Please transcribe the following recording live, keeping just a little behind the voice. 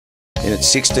In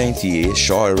its 16th year,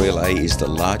 Shire Relay is the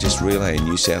largest relay in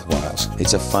New South Wales.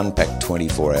 It's a fun-packed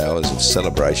 24 hours of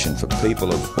celebration for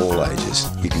people of all ages.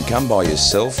 You can come by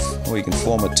yourself or you can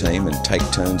form a team and take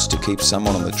turns to keep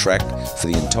someone on the track for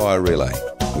the entire relay.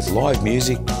 With live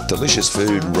music, delicious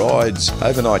food, rides,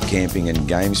 overnight camping and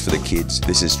games for the kids,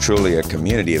 this is truly a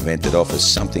community event that offers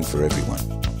something for everyone.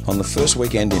 On the first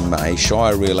weekend in May,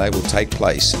 Shire Relay will take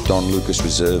place at Don Lucas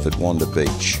Reserve at Wanda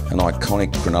Beach, an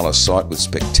iconic Cronulla site with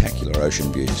spectacular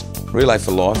ocean views. Relay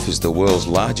for Life is the world's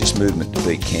largest movement to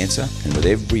beat cancer, and with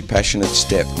every passionate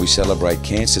step we celebrate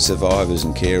cancer survivors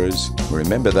and carers, we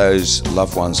remember those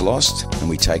loved ones lost, and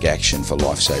we take action for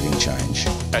life-saving change.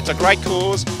 It's a great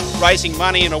cause, raising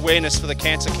money and awareness for the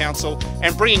Cancer Council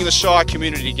and bringing the Shire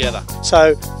community together.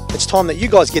 So it's time that you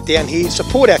guys get down here,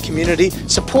 support our community,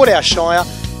 support our Shire.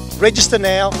 Register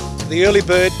now, the early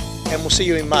bird, and we'll see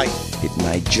you in May. It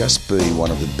may just be one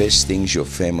of the best things your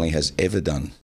family has ever done.